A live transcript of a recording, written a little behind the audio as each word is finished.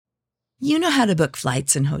You know how to book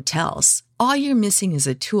flights and hotels. All you're missing is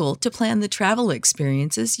a tool to plan the travel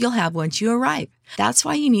experiences you'll have once you arrive. That's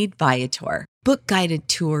why you need Viator. Book guided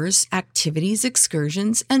tours, activities,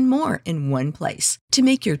 excursions, and more in one place to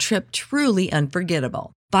make your trip truly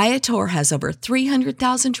unforgettable. Viator has over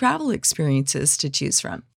 300,000 travel experiences to choose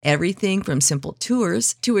from. Everything from simple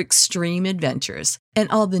tours to extreme adventures and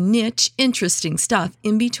all the niche, interesting stuff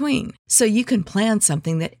in between. So you can plan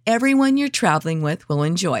something that everyone you're traveling with will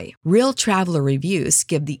enjoy. Real traveler reviews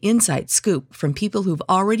give the inside scoop from people who've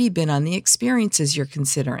already been on the experiences you're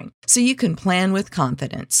considering. So you can plan with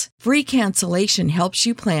confidence. Free cancellation helps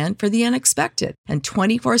you plan for the unexpected. And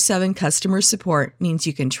 24/7 customer support means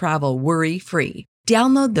you can travel worry-free.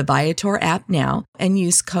 Download the Viator app now and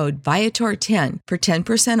use code Viator10 for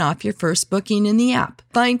 10% off your first booking in the app.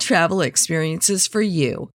 Find travel experiences for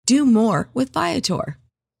you. Do more with Viator.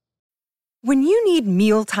 When you need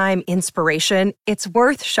mealtime inspiration, it's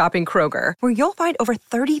worth shopping Kroger, where you'll find over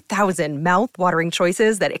 30,000 mouth-watering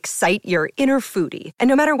choices that excite your inner foodie. And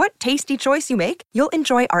no matter what tasty choice you make, you'll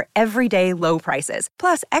enjoy our everyday low prices,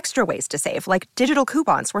 plus extra ways to save, like digital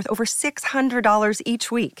coupons worth over $600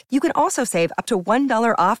 each week. You can also save up to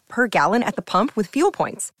 $1 off per gallon at the pump with fuel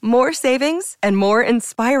points. More savings and more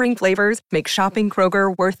inspiring flavors make shopping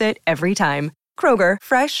Kroger worth it every time. Kroger,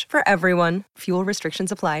 fresh for everyone. Fuel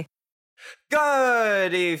restrictions apply.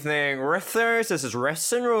 Good evening, Rifters. This is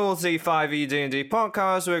Riffs and Rules, the 5e D&D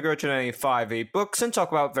podcast where we go through any 5e books and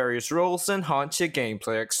talk about various rules and enhance your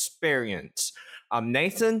gameplay experience. I'm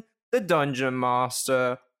Nathan, the Dungeon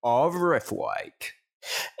Master of Riftwake.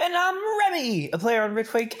 And I'm Remy, a player on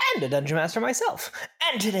Riftwake and a Dungeon Master myself.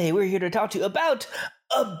 And today we're here to talk to you about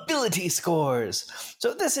ability scores.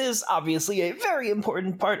 So this is obviously a very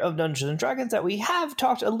important part of Dungeons & Dragons that we have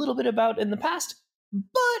talked a little bit about in the past,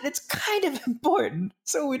 but it's kind of important,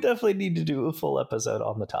 so we definitely need to do a full episode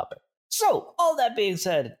on the topic. So, all that being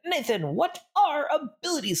said, Nathan, what are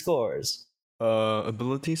ability scores?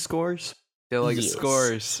 Ability scores? They're like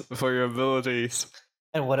scores for your abilities.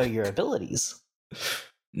 And what are your abilities?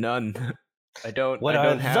 None. I don't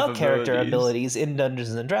have the character abilities in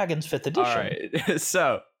Dungeons & Dragons 5th edition? Alright,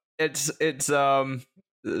 so, it's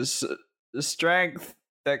strength,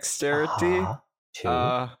 dexterity,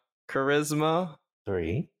 2, charisma,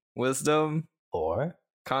 3, wisdom, 4,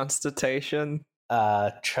 constitution.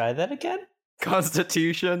 Try that again?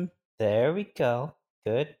 Constitution. There we go.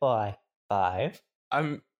 Good boy. 5.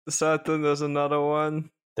 I'm certain there's another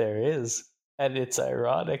one. There is. And it's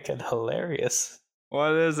ironic and hilarious.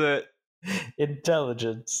 What is it?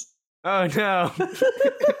 Intelligence. Oh no.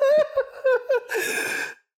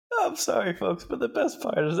 I'm sorry, folks, but the best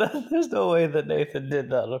part is that there's no way that Nathan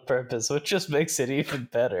did that on purpose, which just makes it even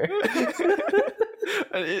better.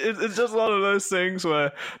 It's just one of those things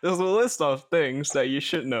where there's a list of things that you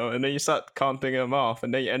should know, and then you start counting them off,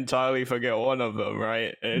 and then you entirely forget one of them,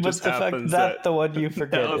 right? And it but just the happens fact that the one you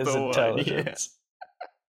forget is intelligence.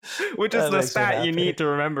 Yeah. Which is the stat you need to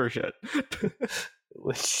remember shit.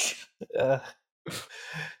 Which, Oh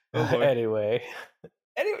anyway,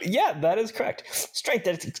 yeah, that is correct. Strength,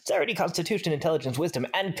 dexterity, constitution, intelligence, wisdom,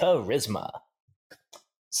 and charisma.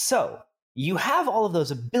 So, you have all of those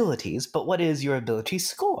abilities, but what is your ability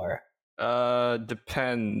score?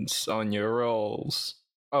 Depends on your rolls.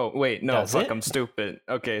 Oh, wait, no, I'm stupid.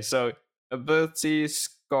 Okay, so ability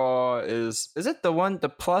score is it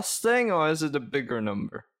the plus thing, or is it the bigger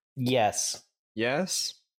number? Yes.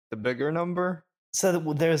 Yes? The bigger number? So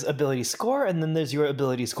there's ability score, and then there's your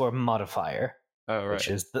ability score modifier. Oh, right. Which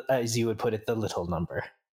is, as you would put it, the little number.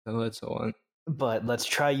 The little one. But let's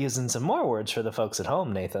try using some more words for the folks at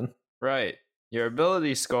home, Nathan. Right. Your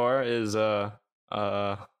ability score is,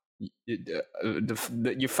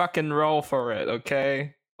 you fucking roll for it,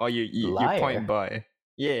 okay? Or you point by.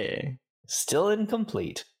 Yeah. Still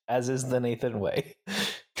incomplete, as is the Nathan way.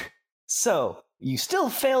 So, you still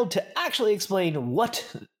failed to actually explain what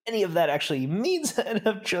any of that actually means, and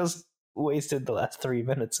have just wasted the last 3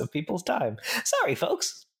 minutes of people's time. Sorry,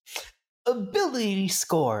 folks. Ability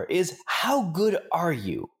score is how good are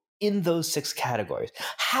you in those 6 categories.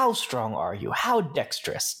 How strong are you? How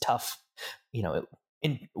dexterous, tough,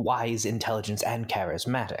 wise, intelligence, and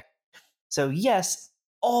charismatic. So yes,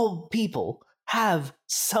 all people have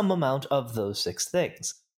some amount of those 6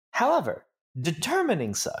 things. However,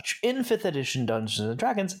 determining such in 5th edition Dungeons &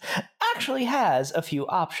 Dragons actually has a few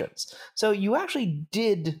options. So you actually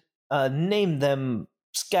did name them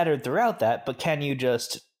scattered throughout that, but can you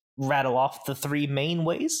just rattle off the 3 main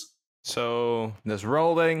ways? So there's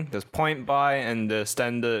rolling, there's point by, and the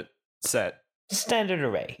standard set. Standard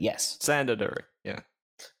array, yes. Standard array, yeah.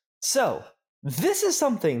 So, This is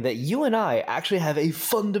something that you and I actually have a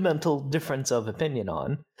fundamental difference of opinion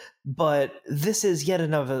on, but this is yet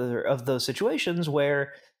another of those situations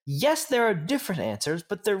where, yes, there are different answers,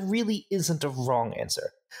 but there really isn't a wrong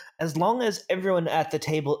answer. As long as everyone at the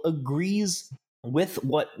table agrees with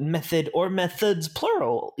what method or methods,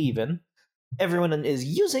 plural even, everyone is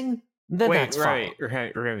using, then that's fine.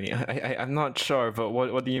 Right, Remy. I'm not sure, but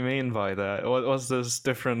what do you mean by that? What's this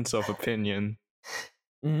difference of opinion?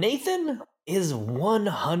 Nathan is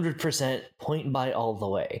 100% point buy all the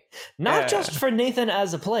way. Not just for Nathan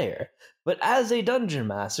as a player, but as a dungeon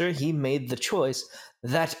master, he made the choice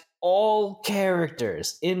that all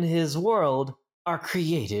characters in his world are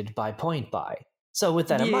created by point buy. So with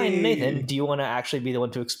that in mind, Nathan, do you want to actually be the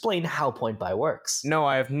one to explain how point buy works? No,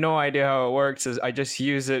 I have no idea how it works. I just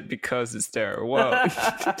use it because it's there. Whoa.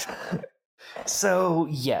 So,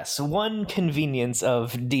 yes, one convenience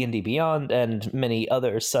of D&D Beyond and many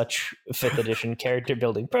other such 5th edition character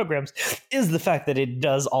building programs is the fact that it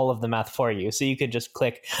does all of the math for you. So you can just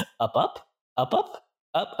click up, up, up, up,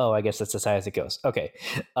 up. Oh, I guess that's as high as it goes. Okay.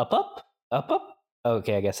 Up, up, up, up.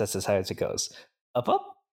 Okay, I guess that's as high as it goes. Up,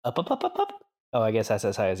 up, up, up, up, up, up. Oh, I guess that's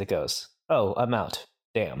as high as it goes. Oh, I'm out.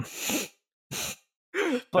 Damn.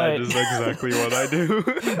 That is exactly what I do.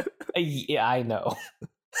 Yeah, I know.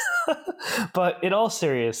 But in all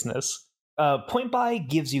seriousness, point buy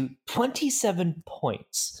gives you 27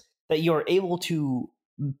 points that you're able to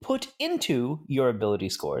put into your ability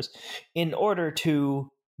scores in order to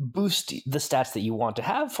boost the stats that you want to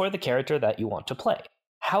have for the character that you want to play.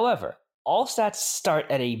 However, all stats start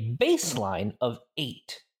at a baseline of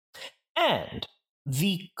 8, and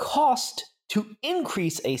the cost to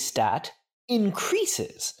increase a stat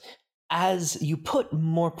increases as you put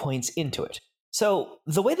more points into it. So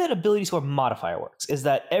the way that ability score modifier works is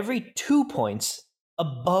that every 2 points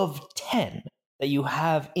above 10 that you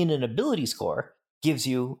have in an ability score gives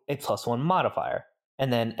you a +1 modifier.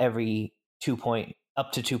 And then every 2 point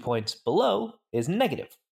up to 2 points below is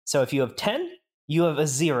negative. So if you have 10, you have a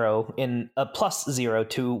 0 in a +0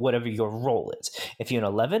 to whatever your roll is. If you're an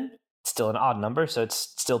 11, it's still an odd number, so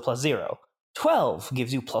it's still +0. 12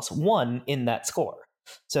 gives you +1 in that score.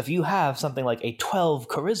 So if you have something like a 12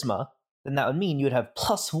 charisma, then that would mean you would have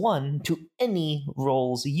 +1 to any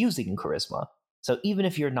rolls using charisma. So even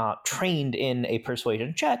if you're not trained in a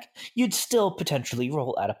persuasion check, you'd still potentially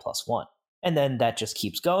roll at a +1. And then that just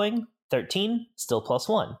keeps going. 13, still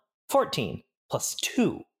 +1. 14,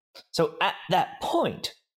 +2. So at that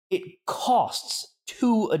point, it costs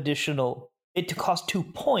 2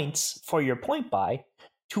 points for your point buy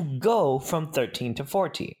to go from 13 to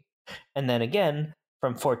 14. And then again,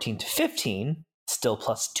 from 14 to 15, still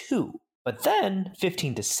 +2. But then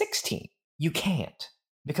 15 to 16, you can't.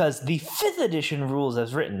 Because the 5th edition rules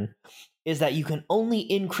as written is that you can only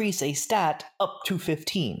increase a stat up to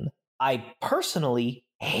 15. I personally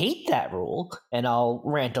hate that rule, and I'll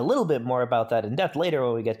rant a little bit more about that in depth later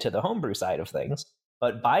when we get to the homebrew side of things.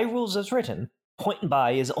 But by rules as written, point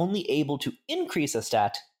buy is only able to increase a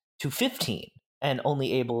stat to 15, and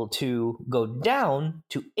only able to go down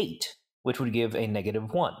to 8, which would give a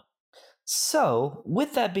 -1. So,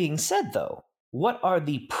 with that being said, though, what are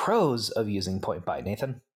the pros of using point buy,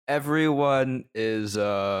 Nathan? Everyone is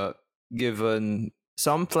given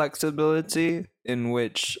some flexibility in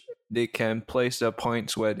which they can place their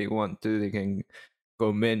points where they want to. They can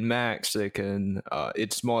go min-max. They can.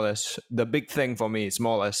 It's more or less the big thing for me. It's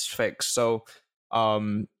more or less fixed. So,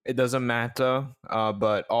 it doesn't matter.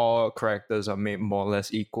 But all characters are made more or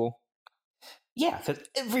less equal. Yeah, because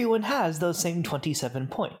everyone has those same 27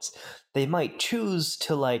 points. They might choose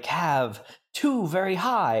to have 2 very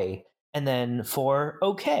high and then 4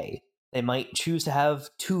 okay. They might choose to have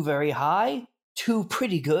 2 very high, 2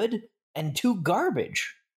 pretty good, and 2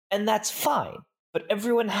 garbage. And that's fine. But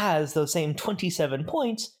everyone has those same 27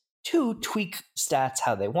 points to tweak stats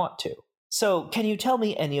how they want to. So can you tell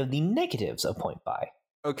me any of the negatives of point buy?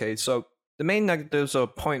 Okay, so the main negatives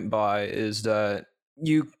of point buy is that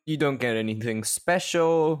you don't get anything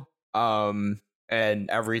special, and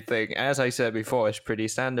everything, as I said before, is pretty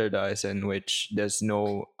standardized, in which there's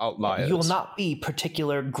no outliers. You will not be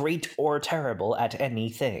particular great or terrible at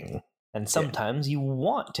anything, and sometimes you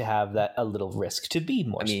want to have that a little risk to be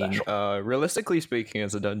more special. Realistically speaking,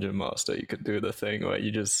 as a dungeon master, you could do the thing where you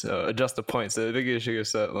just adjust the points. The big issue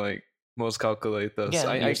is that most calculators.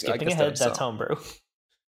 Again, you're skipping ahead. That's homebrew.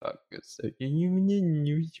 Get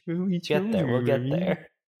there. We'll get there.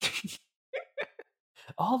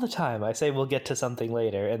 All the time, I say we'll get to something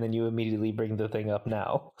later, and then you immediately bring the thing up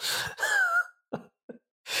now.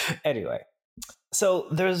 Anyway, so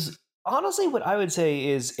there's Honestly, what I would say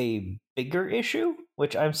is a bigger issue,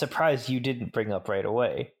 which I'm surprised you didn't bring up right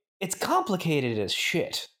away. It's complicated as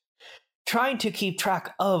shit. Trying to keep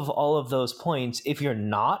track of all of those points if you're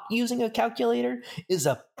not using a calculator is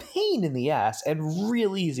a pain in the ass and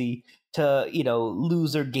real easy to,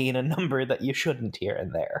 lose or gain a number that you shouldn't here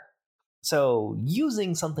and there. So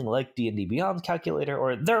using something like D&D Beyond's calculator,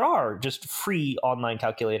 or there are just free online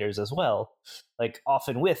calculators as well, like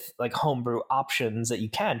often with like homebrew options that you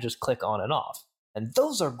can just click on and off. And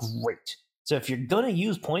those are great. So if you're going to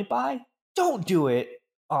use point buy, don't do it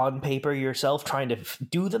on paper yourself trying to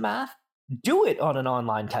do the math. Do it on an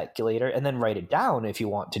online calculator and then write it down if you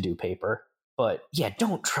want to do paper. But yeah,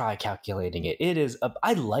 don't try calculating it.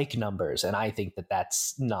 I like numbers, and I think that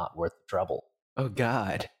that's not worth the trouble. Oh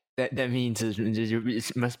God, that means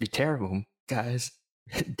it must be terrible, guys.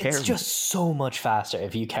 Terrible. It's just so much faster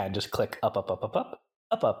if you can just click up, up, up, up, up,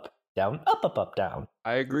 up, up, down, up, up, up, down.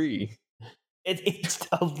 I agree. It's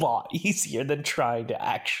a lot easier than trying to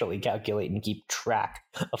actually calculate and keep track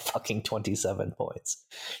of fucking 27 points.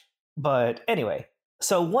 But anyway,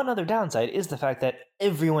 so one other downside is the fact that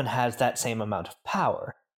everyone has that same amount of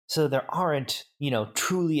power. So there aren't,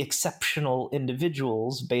 truly exceptional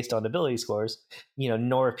individuals based on ability scores,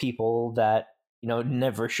 nor people that,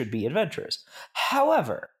 never should be adventurers.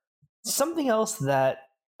 However, something else that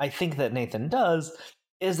I think that Nathan does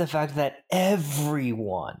is the fact that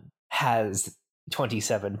everyone has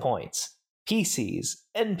 27 points. PCs,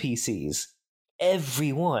 NPCs,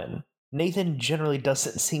 everyone. Nathan generally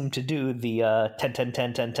doesn't seem to do the 10, 10,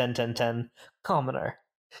 10, 10, 10, 10, 10 commoner.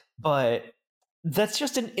 But that's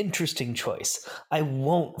just an interesting choice. I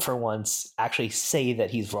won't, for once, actually say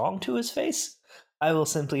that he's wrong to his face. I will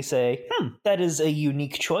simply say, that is a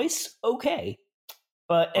unique choice. Okay.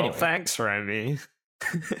 But anyway. Well, thanks, Remy.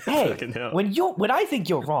 Hey, when I think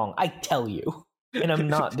you're wrong, I tell you. And I'm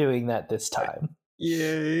not doing that this time.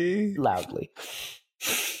 Yay. Loudly.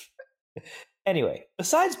 Anyway,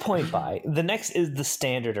 besides point buy, the next is the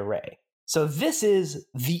standard array. So this is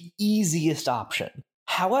the easiest option.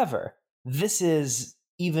 However, this is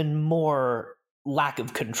even more lack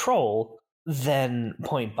of control than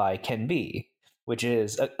point buy can be, which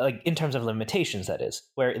is, like in terms of limitations, that is,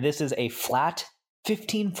 where this is a flat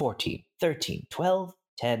 15, 14, 13, 12,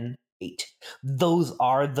 10, 8. Those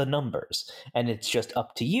are the numbers, and it's just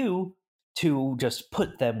up to you to just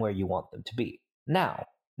put them where you want them to be. Now,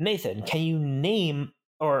 Nathan, can you name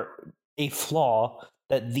a flaw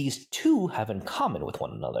that these two have in common with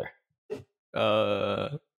one another? I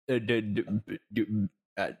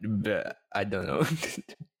don't know.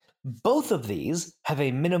 Both of these have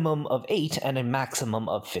a minimum of 8 and a maximum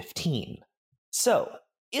of 15. So,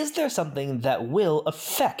 is there something that will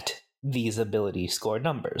affect these ability score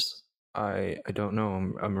numbers? I don't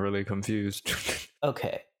know. I'm really confused.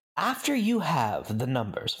 Okay. After you have the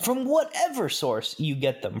numbers, from whatever source you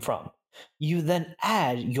get them from, you then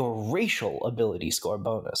add your racial ability score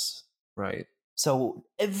bonus. Right. So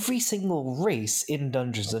every single race in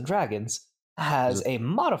Dungeons & Dragons has a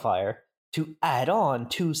modifier to add on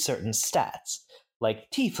to certain stats.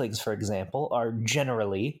 Like tieflings, for example, are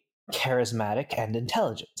generally charismatic and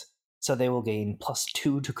intelligent. So they will gain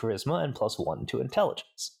 +2 to charisma and +1 to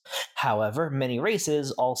intelligence. However, many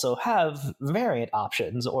races also have variant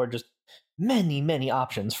options, or just many, many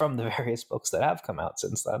options from the various books that have come out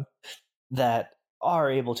since then, that are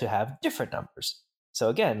able to have different numbers. So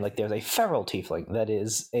again, like there's a feral tiefling that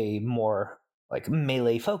is a more like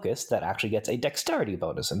melee focus that actually gets a dexterity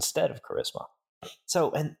bonus instead of charisma. So,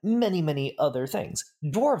 and many, many other things.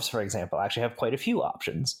 Dwarves, for example, actually have quite a few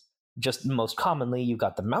options. Just most commonly, you've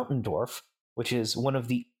got the mountain dwarf, which is one of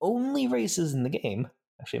the only races in the game,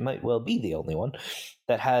 actually it might well be the only one,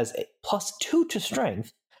 that has a +2 to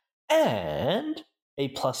strength and a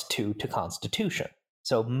 +2 to constitution.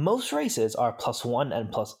 So most races are +1 and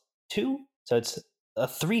 +2, so it's a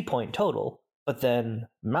 3-point total, but then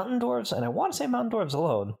mountain dwarves, and I want to say mountain dwarves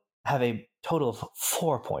alone, have a total of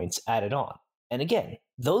 4 points added on. And again,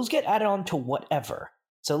 those get added on to whatever.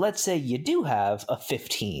 So let's say you do have a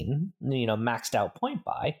 15, maxed out point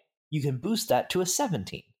buy, you can boost that to a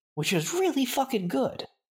 17, which is really fucking good.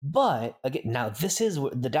 But again, now this is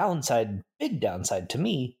the downside, big downside to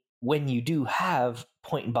me, when you do have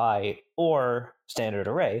point buy or standard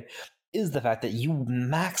array, is the fact that you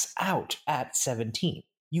max out at 17.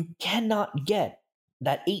 You cannot get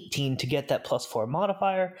that 18 to get that +4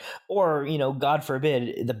 modifier, or, God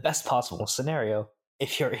forbid, the best possible scenario,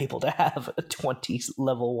 if you're able to have a 20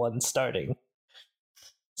 level 1 starting.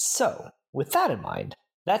 So, with that in mind,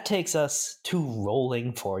 that takes us to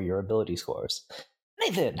rolling for your ability scores.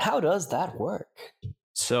 Nathan, how does that work?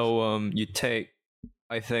 So you take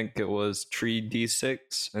I think it was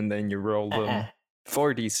 3d6, and then you roll them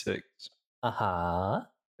 4d6. Uh-huh.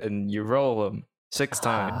 And you roll them 6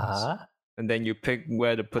 times. And then you pick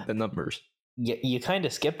where to put the numbers. You kind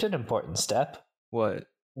of skipped an important step. What?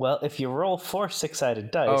 Well, if you roll 4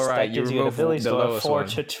 6-sided dice, that gives you an ability score of 4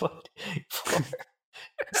 to 24.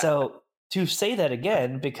 So, to say that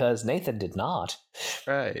again, because Nathan did not.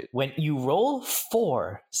 Right. When you roll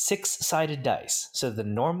 4 6-sided dice, so the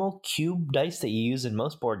normal cube dice that you use in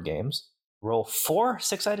most board games, roll 4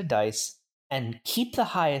 6-sided dice and keep the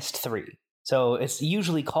highest 3. So it's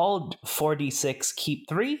usually called 4d6 keep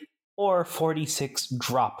 3 or 4d6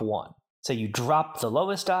 drop 1. So you drop the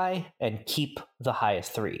lowest die and keep the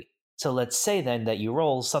highest 3. So let's say then that you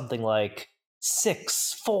roll something like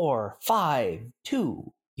 6, 4, 5,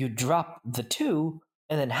 2. You drop the 2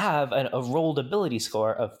 and then have a rolled ability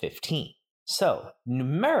score of 15. So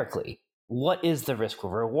numerically, what is the risk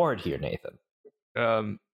reward here, Nathan?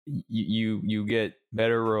 You get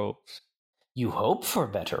better rolls. You hope for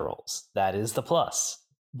better rolls. That is the plus.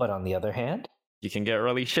 But on the other hand, you can get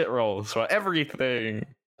really shit rolls for everything.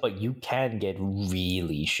 But you can get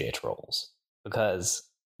really shit rolls. Because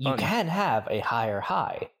you can have a higher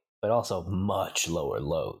high, but also much lower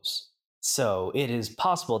lows. So it is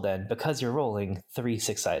possible then, because you're rolling 3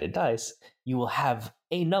 6-sided dice, you will have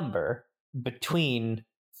a number between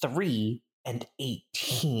 3 and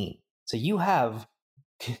 18. So you have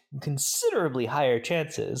considerably higher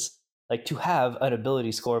chances to have an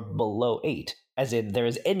ability score below 8, as in there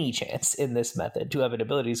is any chance in this method to have an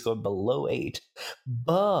ability score below 8,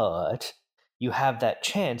 but you have that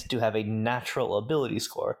chance to have a natural ability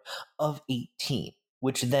score of 18,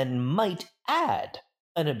 which then might add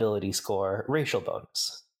an ability score racial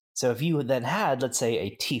bonus. So if you then had, let's say,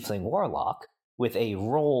 a Tiefling Warlock with a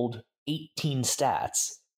rolled 18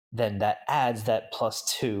 stats, then that adds that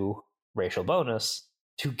 +2 racial bonus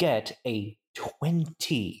to get a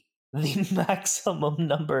 20. The maximum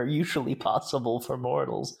number usually possible for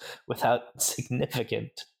mortals without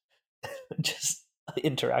significant just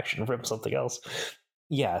interaction from something else.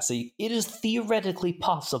 Yeah, so it is theoretically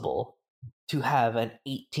possible to have an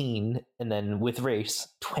 18 and then with race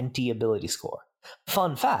 20 ability score.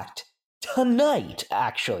 Fun fact, tonight,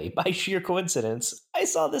 actually, by sheer coincidence, I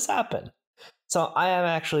saw this happen. So I am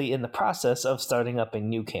actually in the process of starting up a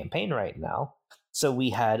new campaign right now. So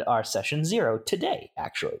we had our session 0 today,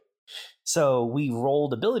 actually. So we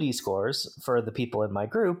rolled ability scores for the people in my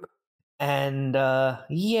group, and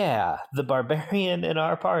the barbarian in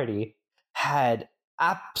our party had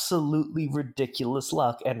absolutely ridiculous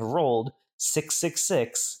luck and rolled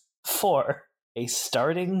 666 for a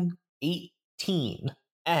starting 18.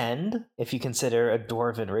 And if you consider a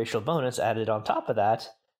dwarven racial bonus added on top of that,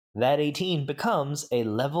 that 18 becomes a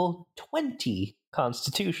level 20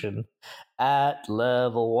 constitution at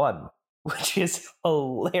level 1. Which is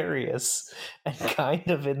hilarious and kind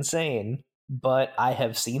of insane, but I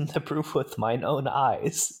have seen the proof with mine own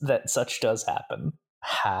eyes that such does happen.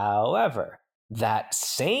 However, that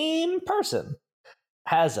same person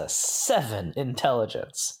has a 7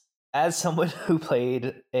 intelligence. As someone who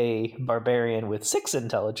played a barbarian with 6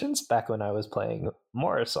 intelligence back when I was playing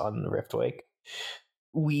Morris on Riftwake,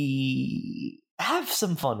 we have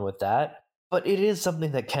some fun with that, but it is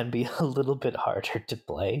something that can be a little bit harder to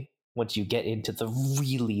play once you get into the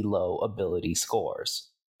really low ability scores.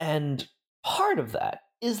 And part of that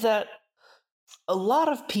is that a lot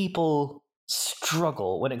of people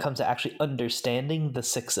struggle when it comes to actually understanding the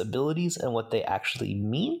 6 abilities and what they actually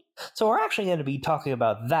mean. So we're actually going to be talking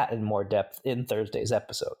about that in more depth in Thursday's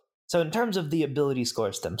episode. So in terms of the ability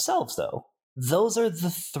scores themselves, though, those are the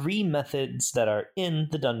 3 methods that are in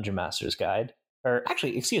the Dungeon Master's Guide, or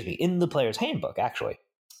actually, in the Player's Handbook, actually,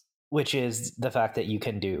 which is the fact that you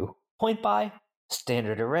can do point buy,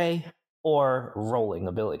 standard array, or rolling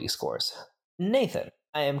ability scores. Nathan,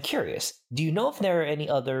 I am curious, do you know if there are any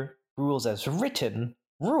other rules as written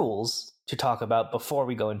rules to talk about before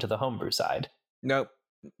we go into the homebrew side? Nope.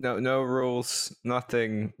 No rules.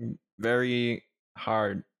 Nothing. Very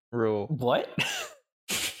hard rule. What?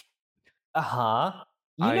 Uh-huh.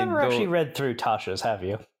 You never actually read through Tasha's, have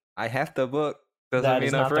you? I have the book. Doesn't that mean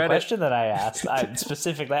is I've not read the question it. that I asked. I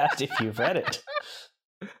specifically asked if you've read it.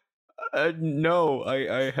 No,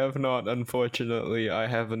 I have not. Unfortunately, I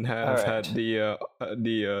haven't had the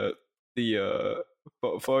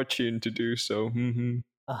fortune to do so. Mm-hmm.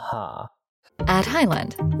 Uh-huh. At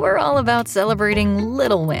Highland, we're all about celebrating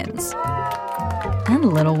little wins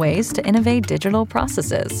and little ways to innovate digital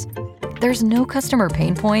processes. There's no customer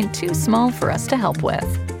pain point too small for us to help with.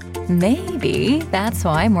 Maybe that's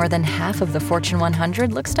why more than half of the Fortune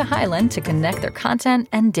 100 looks to Highland to connect their content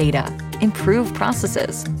and data, improve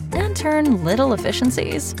processes, and turn little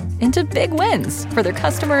efficiencies into big wins for their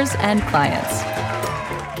customers and clients.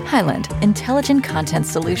 Highland, intelligent content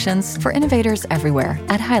solutions for innovators everywhere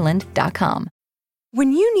at highland.com.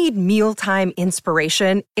 When you need mealtime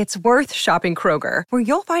inspiration, it's worth shopping Kroger, where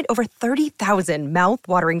you'll find over 30,000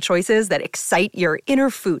 mouth-watering choices that excite your inner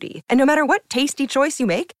foodie. And no matter what tasty choice you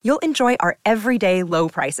make, you'll enjoy our everyday low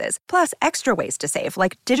prices, plus extra ways to save,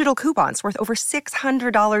 like digital coupons worth over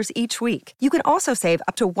 $600 each week. You can also save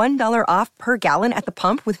up to $1 off per gallon at the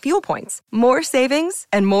pump with fuel points. More savings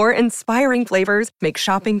and more inspiring flavors make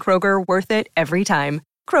shopping Kroger worth it every time.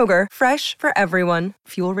 Kroger, fresh for everyone.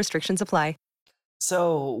 Fuel restrictions apply.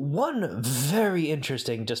 So, one very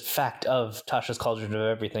interesting just fact of Tasha's Cauldron of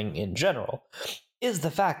Everything in general is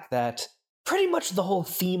the fact that pretty much the whole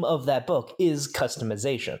theme of that book is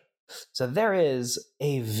customization. So there is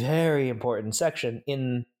a very important section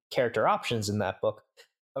in character options in that book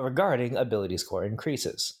regarding ability score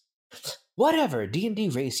increases. Whatever D&D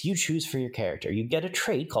race you choose for your character, you get a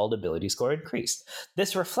trait called Ability Score Increased.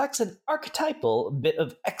 This reflects an archetypal bit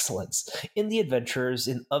of excellence in the adventurers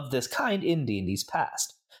of this kind in D&D's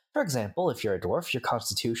past. For example, if you're a dwarf, your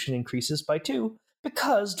constitution increases by 2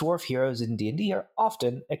 because dwarf heroes in D&D are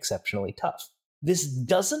often exceptionally tough. This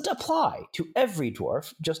doesn't apply to every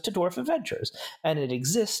dwarf, just to dwarf adventurers, and it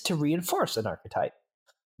exists to reinforce an archetype.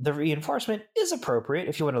 The reinforcement is appropriate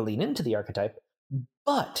if you want to lean into the archetype,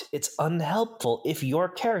 but it's unhelpful if your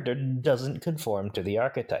character doesn't conform to the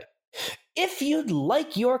archetype. If you'd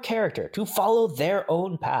like your character to follow their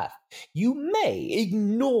own path, you may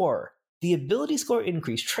ignore the ability score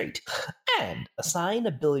increase trait and assign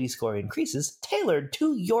ability score increases tailored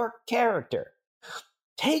to your character.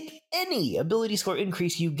 Take any ability score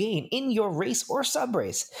increase you gain in your race or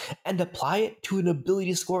subrace and apply it to an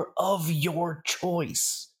ability score of your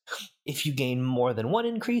choice. If you gain more than one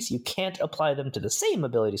increase, you can't apply them to the same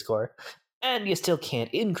ability score, and you still can't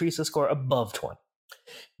increase the score above 20.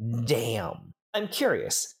 Damn. I'm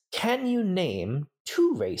curious, can you name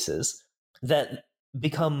 2 races that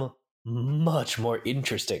become much more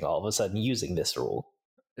interesting all of a sudden using this rule?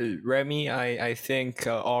 Remy, I think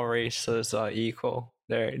all races are equal.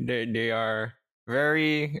 They are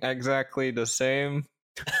very exactly the same.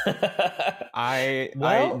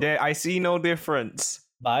 I see no difference.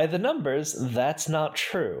 By the numbers, that's not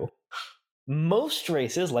true. Most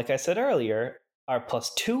races, like I said earlier, are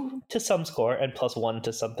 +2 to some score and +1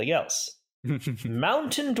 to something else.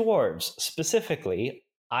 Mountain dwarves, specifically,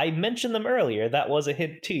 I mentioned them earlier. That was a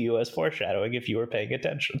hint to you as foreshadowing if you were paying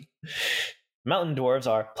attention. Mountain dwarves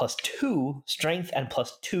are +2 strength and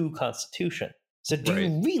 +2 constitution. So do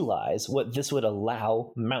you realize what this would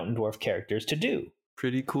allow mountain dwarf characters to do?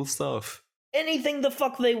 Pretty cool stuff. Anything the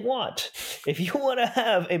fuck they want. If you want to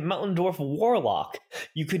have a mountain dwarf warlock,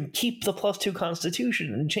 you can keep the +2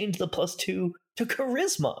 constitution and change the +2 to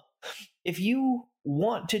charisma. If you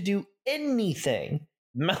want to do anything,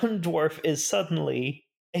 mountain dwarf is suddenly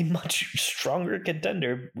a much stronger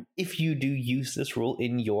contender if you do use this rule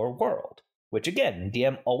in your world. Which again,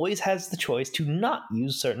 DM always has the choice to not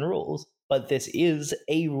use certain rules, but this is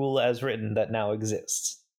a rule as written that now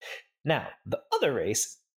exists. Now, the other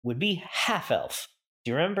race would be half-elf. Do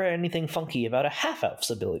you remember anything funky about a half-elf's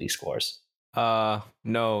ability scores?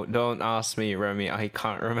 No, don't ask me, Remy. I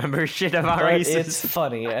can't remember shit about races. It's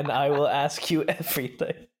funny, and I will ask you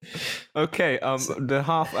everything. Okay, the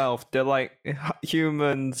half-elf, they're like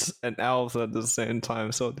humans and elves at the same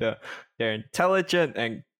time, so they're intelligent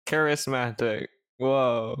and charismatic.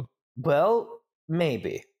 Whoa. Well,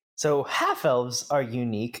 maybe. So half-elves are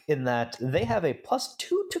unique in that they have a +2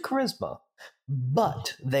 to charisma,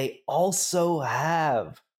 but they also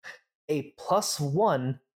have a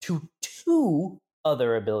 +1 to 2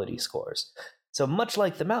 other ability scores. So much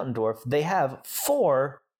like the mountain dwarf, they have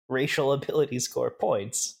 4 racial ability score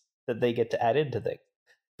points that they get to add into things.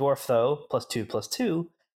 Dwarf, though, +2/+2.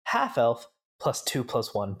 Half-elf,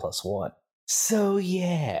 +2/+1/+1. So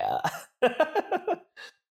yeah.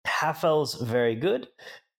 Half-elves, very good.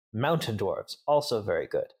 Mountain dwarves, also very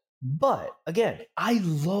good. But, again, I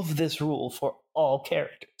love this rule for all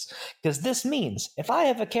characters. Because this means, if I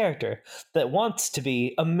have a character that wants to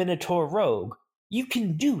be a Minotaur rogue, you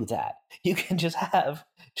can do that. You can just have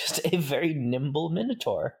just a very nimble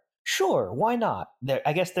Minotaur. Sure, why not?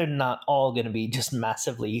 I guess they're not all going to be just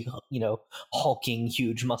massively, hulking,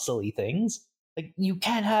 huge, muscly things. Like, you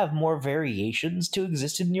can have more variations to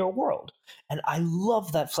exist in your world. And I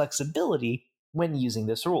love that flexibility when using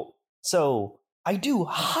this rule. So, I do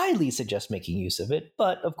highly suggest making use of it,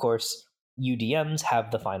 but of course, you DMs have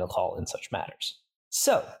the final call in such matters.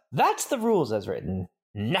 So that's the rules as written.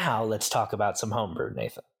 Now let's talk about some homebrew,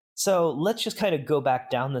 Nathan. So let's just kind of go back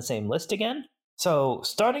down the same list again. So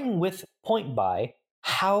starting with point buy,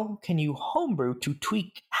 how can you homebrew to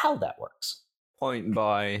tweak how that works? Point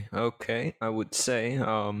buy, okay, I would say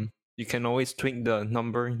you can always tweak the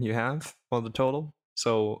number you have for the total.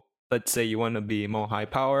 So let's say you want to be more high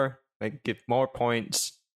power, like give more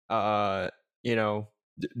points, do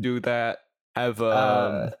that. Have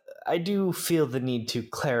I do feel the need to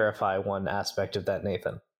clarify one aspect of that,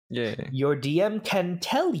 Nathan. Yeah. Your DM can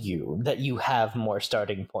tell you that you have more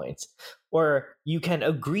starting points, or you can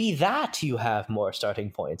agree that you have more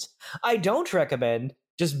starting points. I don't recommend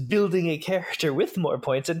just building a character with more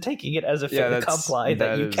points and taking it as a fait accompli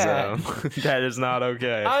that you can. That is not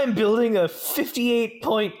okay. I'm building a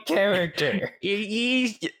 58-point character.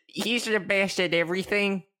 He's the best at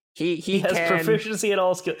everything. He has proficiency in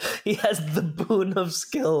all skills. He has the boon of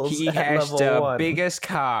skills. He at has level the 1. biggest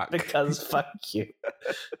cock. Because fuck you.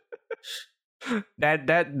 That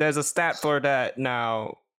there's a stat for that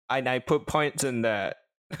now. I put points in that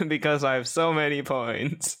because I have so many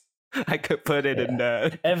points. I could put it in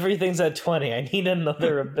that. Everything's at 20. I need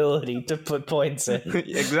another ability to put points in.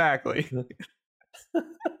 Exactly.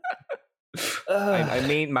 I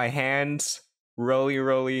made my hands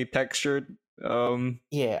roly textured.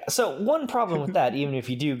 Yeah, so one problem with that, even if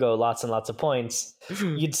you do go lots and lots of points,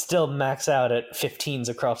 you'd still max out at 15s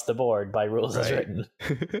across the board by rules as written.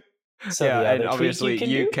 So yeah, and obviously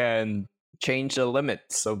you can change the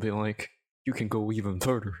limits, so be like, you can go even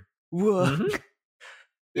further. Mm-hmm.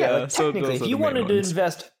 Yeah, like technically, if you wanted to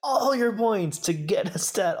invest all your points to get a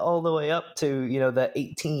stat all the way up to, the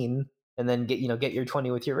 18, and then get your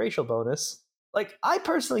 20 with your racial bonus, like, I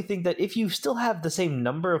personally think that if you still have the same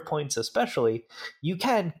number of points especially, you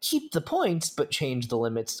can keep the points but change the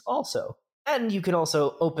limits also. And you can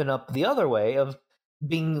also open up the other way of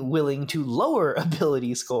being willing to lower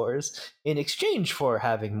ability scores in exchange for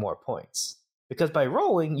having more points. Because by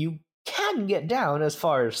rolling, you can get down as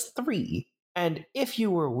far as 3. And if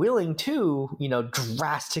you were willing to,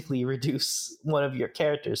 drastically reduce one of your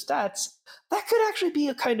character's stats, that could actually be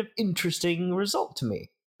a kind of interesting result to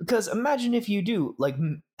me. Because imagine if you do,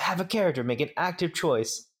 have a character make an active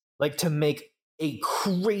choice, to make a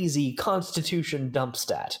crazy Constitution dump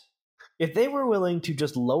stat. If they were willing to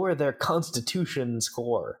just lower their Constitution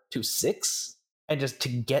score to 6, and just to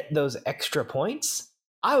get those extra points,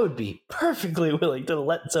 I would be perfectly willing to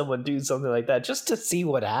let someone do something like that just to see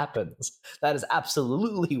what happens. That is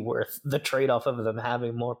absolutely worth the trade-off of them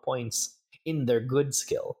having more points in their good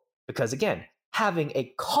skill. Because again, having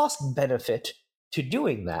a cost benefit to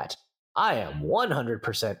doing that, I am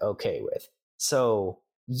 100% okay with. So,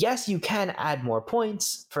 yes, you can add more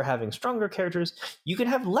points for having stronger characters. You can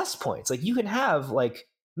have less points. You can have,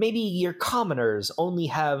 maybe your commoners only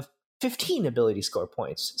have 15 ability score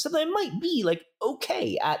points. So they might be,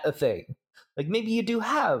 okay at a thing. Maybe you do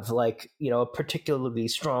have, a particularly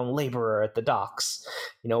strong laborer at the docks,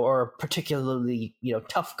 or a particularly,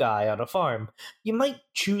 tough guy on a farm. You might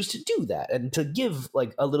choose to do that and to give,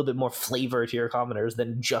 a little bit more flavor to your commoners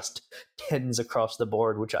than just 10s across the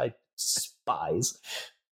board, which I despise.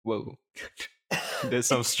 Whoa. There's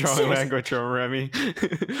some strong language from Remy.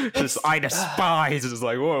 I despise. It's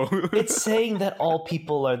whoa. It's saying that all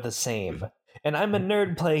people are the same. And I'm a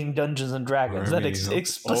nerd playing Dungeons and Dragons. That is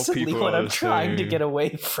explicitly what I'm trying to get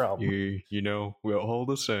away from. We're all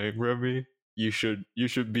the same, Remy. You should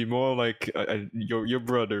be more like your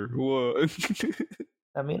brother. What?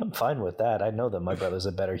 I mean, I'm fine with that. I know that my brother's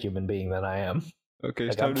a better human being than I am. Okay,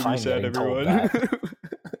 it's time to reset, everyone.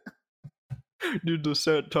 Do the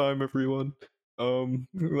sad time, everyone.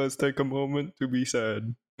 Let's take a moment to be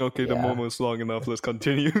sad. Okay, the moment's long enough. Let's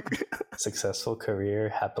continue. Successful career,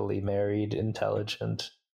 happily married, intelligent,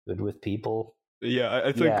 good with people. Yeah,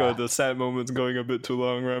 I think the sad moment's going a bit too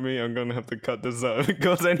long, Remy. I'm gonna have to cut this out if it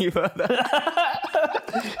goes any further.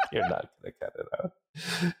 You're not gonna cut it out.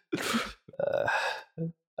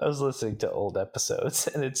 I was listening to old episodes,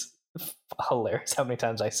 and it's hilarious how many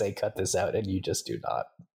times I say cut this out, and you just do not.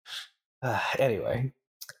 Anyway,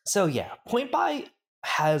 so yeah, point buy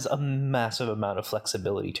has a massive amount of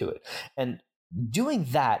flexibility to it. And doing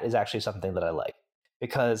that is actually something that I like,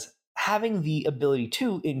 because having the ability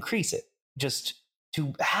to increase it, just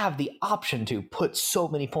to have the option to put so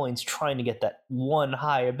many points trying to get that one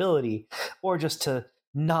high ability, or just to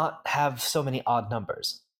not have so many odd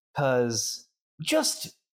numbers. Because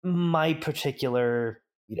just my particular,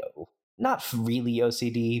 not really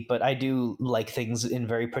OCD, but I do like things in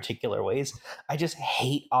very particular ways. I just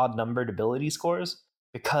hate odd numbered ability scores.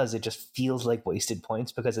 because it just feels like wasted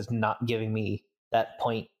points because it's not giving me that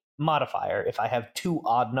point modifier if I have two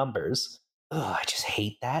odd numbers. Ugh, I just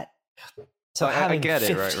hate that. So I get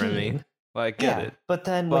 15, it, right, Remy? Well, I get it. But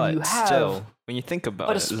then when you have... still, when you think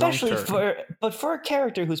about it, especially for a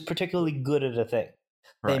character who's particularly good at a thing,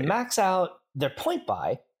 they max out their point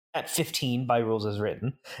buy at 15 by rules as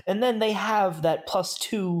written, and then they have that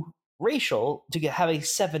 +2 racial to have a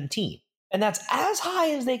 17. And that's as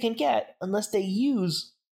high as they can get unless they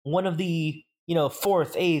use one of the,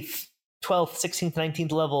 4th, 8th, 12th, 16th,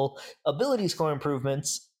 19th level ability score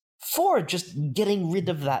improvements for just getting rid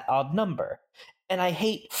of that odd number. And I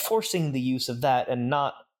hate forcing the use of that and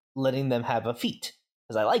not letting them have a feat,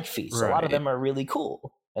 because I like feats. A lot of them are really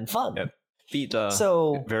cool and fun. Yep. Feet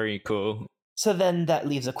very cool. So then that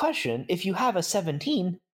leaves a question. If you have a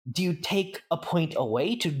 17, do you take a point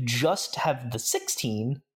away to just have the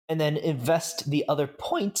 16 and then invest the other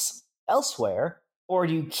points elsewhere? Or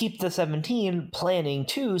do you keep the 17 planning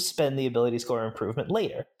to spend the ability score improvement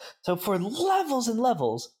later? So for levels and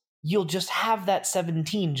levels, you'll just have that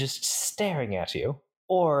 17 just staring at you.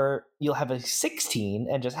 Or you'll have a 16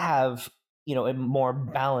 and just have, a more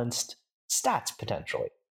balanced stats potentially.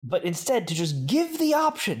 But instead, to just give the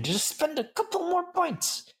option to just spend a couple more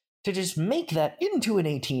points to just make that into an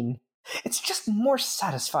 18, it's just more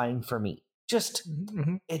satisfying for me.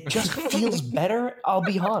 It just feels better. I'll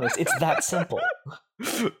be honest. It's that simple.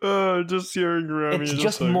 Just hearing Remy. It's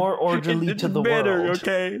just more orderly to the better, world.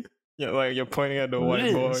 Okay. Yeah, like you're pointing at the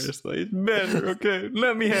whiteboard. It's like, it's better. Okay,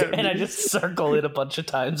 let me have it. And I just circle it a bunch of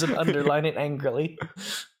times and underline it angrily.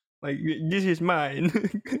 Like, this is mine.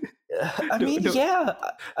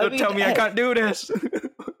 Don't tell me I can't do this.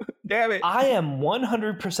 Damn it. I am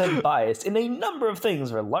 100% biased in a number of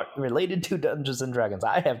things related to Dungeons and Dragons.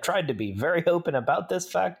 I have tried to be very open about this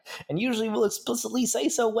fact, and usually will explicitly say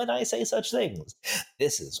so when I say such things.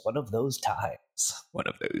 This is one of those times. One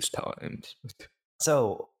of those times.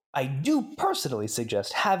 So, I do personally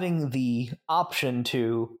suggest having the option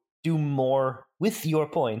to do more with your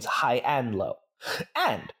points, high and low.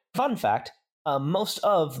 And, fun fact, most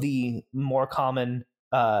of the more common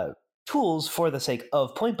tools for the sake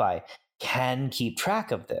of point buy can keep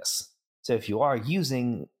track of this. So if you are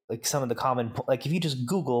using like some of the common, like if you just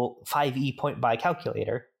Google 5e point buy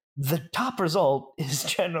calculator, the top result is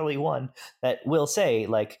generally one that will say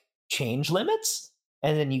like change limits,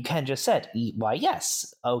 and then you can just set why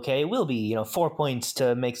yes, okay, it will be 4 points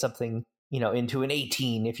to make something into an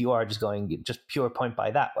 18 if you are just going just pure point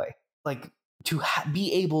buy that way. Like to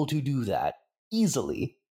be able to do that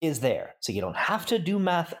easily is there, so you don't have to do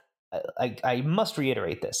math. I must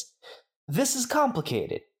reiterate this. This is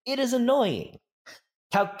complicated. It is annoying.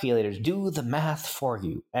 Calculators do the math for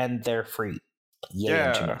you, and they're free. Yay,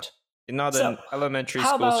 internet. You're not an elementary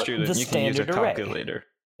school student. You can use a calculator. Array?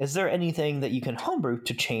 Is there anything that you can homebrew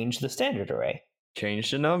to change the standard array? Change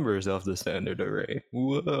the numbers of the standard array.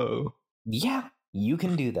 Whoa. Yeah, you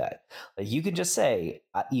can do that. Like you can just say,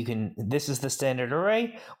 this is the standard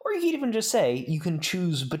array, or you can even just say, you can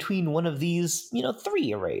choose between one of these,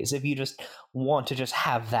 3 arrays if you just want to just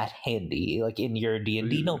have that handy, like in your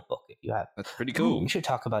D&D notebook. If you have, that's pretty cool. We should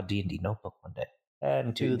talk about D&D notebook one day.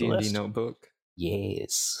 And to the D&D list. notebook?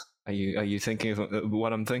 Yes. Are you thinking of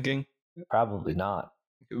what I'm thinking? Probably not.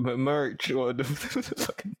 But merch, what the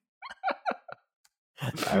fucking...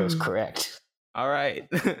 I was correct. All right,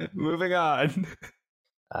 moving on.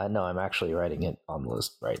 No, I'm actually writing it on the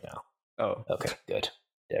list right now. Oh. Okay, good.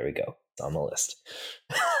 There we go. It's on the list.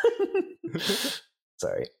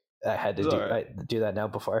 Sorry. I had to do that now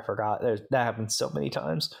before I forgot. That happens so many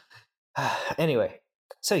times. Anyway,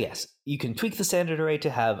 so yes, you can tweak the standard array to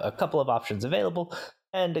have a couple of options available,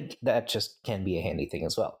 and that just can be a handy thing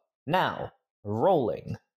as well. Now,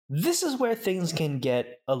 rolling. This is where things can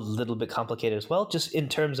get a little bit complicated as well, just in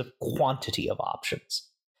terms of quantity of options.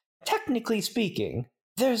 Technically speaking,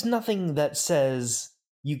 there's nothing that says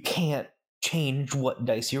you can't change what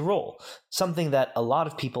dice you roll. Something that a lot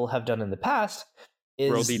of people have done in the past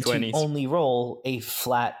is to only roll a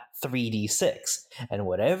flat 3d6. And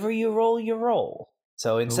whatever you roll, you roll.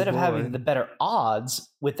 So instead of having the better odds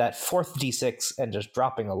with that 4th d6 and just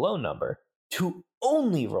dropping a low number, to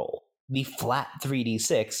only roll the flat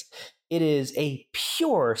 3d6, it is a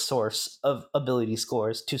pure source of ability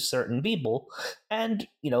scores to certain people. And,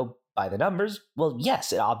 by the numbers, well,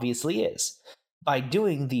 yes, it obviously is. By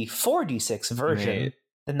doing the 4d6 version,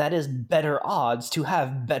 then that is better odds to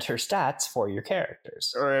have better stats for your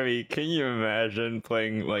characters. Remy, can you imagine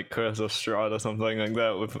playing like Curse of Strahd or something like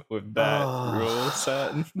that with that rule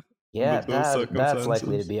set? Yeah, that's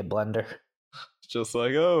likely to be a blunder. It's just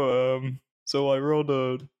like, so I rolled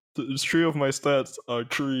a Three of my stats are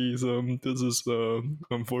trees. This is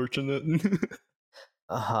unfortunate.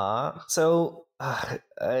 So,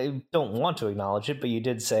 I don't want to acknowledge it, but you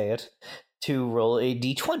did say it, to roll a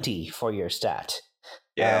d20 for your stat.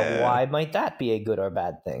 Yeah. Why might that be a good or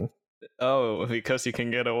bad thing? Oh, because you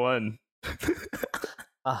can get a 1.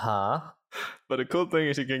 Uh-huh. But the cool thing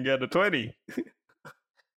is you can get a 20.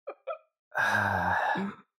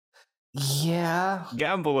 Yeah.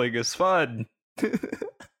 Gambling is fun.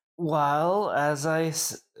 Well, as I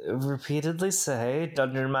repeatedly say,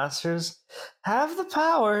 Dungeon Masters have the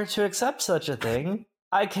power to accept such a thing.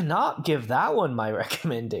 I cannot give that one my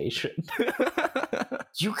recommendation.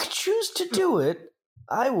 You could choose to do it.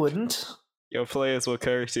 I wouldn't. Your players will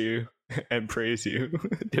curse you and praise you,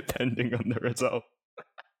 depending on the result.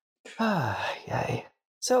 Yay.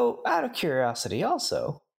 So, out of curiosity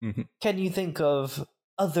also, can you think of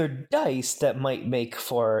other dice that might make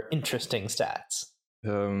for interesting stats?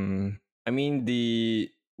 I mean, the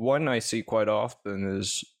one I see quite often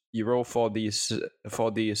is you roll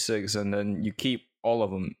 4d6 and then you keep all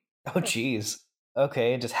of them. Oh, geez.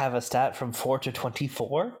 Okay, and just have a stat from 4 to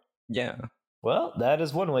 24? Yeah. Well, that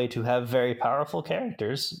is one way to have very powerful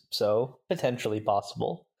characters, so potentially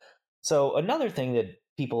possible. So another thing that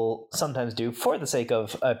people sometimes do for the sake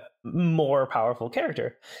of a more powerful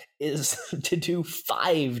character is to do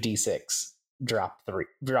 5d6 drop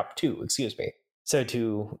 2, excuse me. So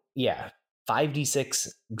 5d6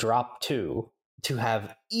 drop 2 to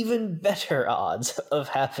have even better odds of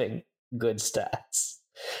having good stats.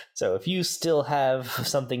 So if you still have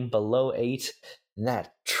something below 8,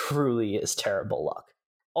 that truly is terrible luck.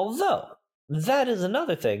 Although, that is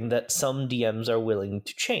another thing that some DMs are willing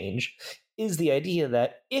to change, is the idea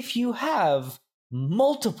that if you have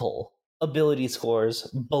multiple ability scores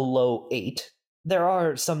below 8, there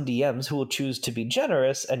are some DMs who will choose to be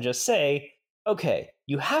generous and just say, okay,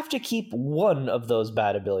 you have to keep one of those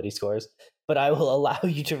bad ability scores, but I will allow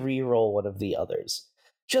you to re-roll one of the others,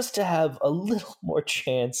 just to have a little more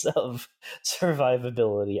chance of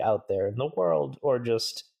survivability out there in the world, or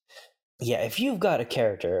just, if you've got a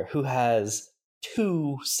character who has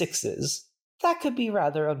 2 6s, that could be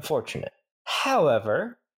rather unfortunate.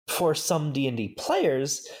 However, for some D&D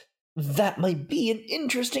players, that might be an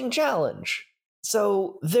interesting challenge.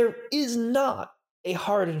 So there is not a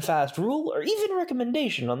hard and fast rule or even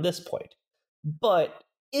recommendation on this point. But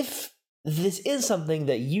if this is something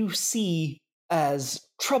that you see as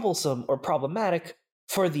troublesome or problematic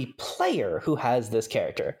for the player who has this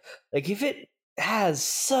character, like if it has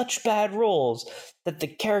such bad rolls that the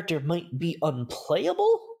character might be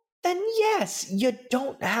unplayable, then yes, you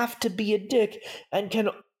don't have to be a dick and can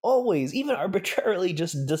always, even arbitrarily,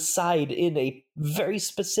 just decide in a very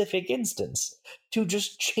specific instance to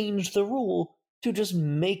just change the rule to just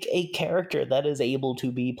make a character that is able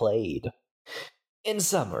to be played. In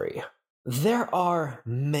summary, there are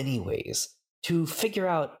many ways to figure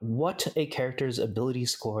out what a character's ability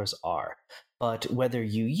scores are, but whether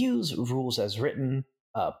you use rules as written,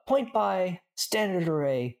 point buy, standard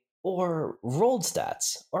array, or rolled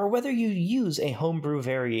stats, or whether you use a homebrew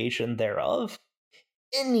variation thereof,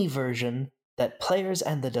 any version that players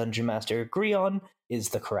and the Dungeon Master agree on is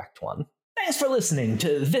the correct one. Thanks for listening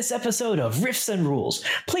to this episode of Riffs and Rules.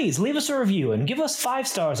 Please leave us a review and give us 5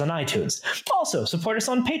 stars on iTunes. Also, support us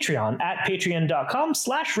on Patreon at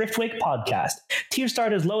patreon.com/RiftWakePodcast. Tiers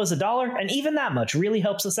start as low as $1, and even that much really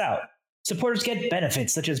helps us out. Supporters get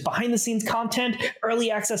benefits such as behind-the-scenes content, early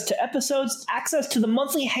access to episodes, access to the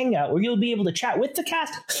monthly hangout where you'll be able to chat with the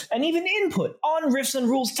cast, and even input on Riffs and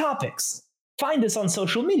Rules topics. Find us on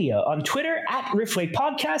social media, on Twitter at Riftwake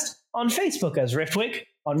Podcast, on Facebook as Riftwake,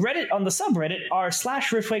 on Reddit on the subreddit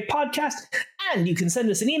r/Riftwake Podcast, and you can send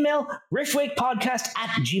us an email,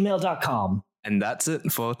 riftwakepodcast@gmail.com. And that's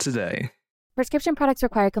it for today. Prescription products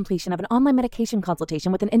require completion of an online medication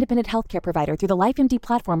consultation with an independent healthcare provider through the LifeMD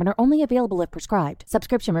platform and are only available if prescribed.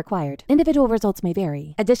 Subscription required. Individual results may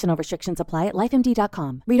vary. Additional restrictions apply at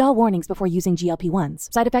lifemd.com. Read all warnings before using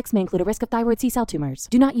GLP-1s. Side effects may include a risk of thyroid C-cell tumors.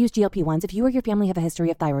 Do not use GLP-1s if you or your family have a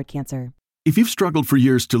history of thyroid cancer. If you've struggled for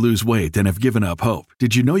years to lose weight and have given up hope,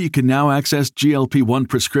 did you know you can now access GLP-1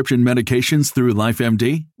 prescription medications through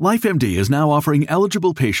LifeMD? LifeMD is now offering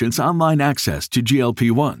eligible patients online access to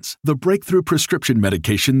GLP-1s, the breakthrough prescription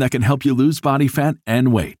medication that can help you lose body fat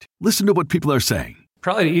and weight. Listen to what people are saying.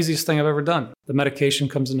 Probably the easiest thing I've ever done. The medication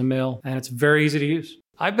comes in the mail, and it's very easy to use.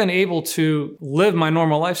 I've been able to live my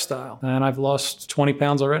normal lifestyle, and I've lost 20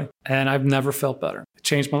 pounds already, and I've never felt better. It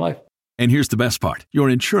changed my life. And here's the best part.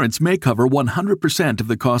 Your insurance may cover 100% of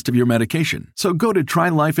the cost of your medication. So go to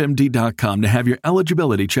TryLifeMD.com to have your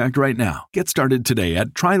eligibility checked right now. Get started today at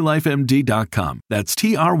TryLifeMD.com. That's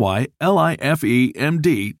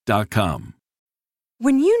TryLifeMD.com.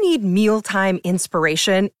 When you need mealtime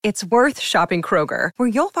inspiration, it's worth shopping Kroger, where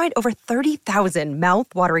you'll find over 30,000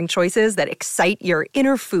 mouth-watering choices that excite your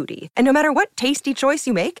inner foodie. And no matter what tasty choice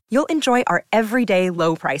you make, you'll enjoy our everyday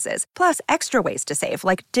low prices, plus extra ways to save,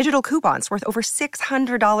 like digital coupons worth over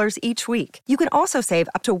 $600 each week. You can also save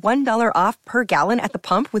up to $1 off per gallon at the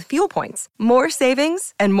pump with fuel points. More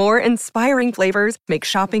savings and more inspiring flavors make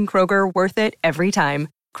shopping Kroger worth it every time.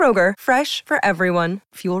 Kroger, fresh for everyone.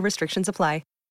 Fuel restrictions apply.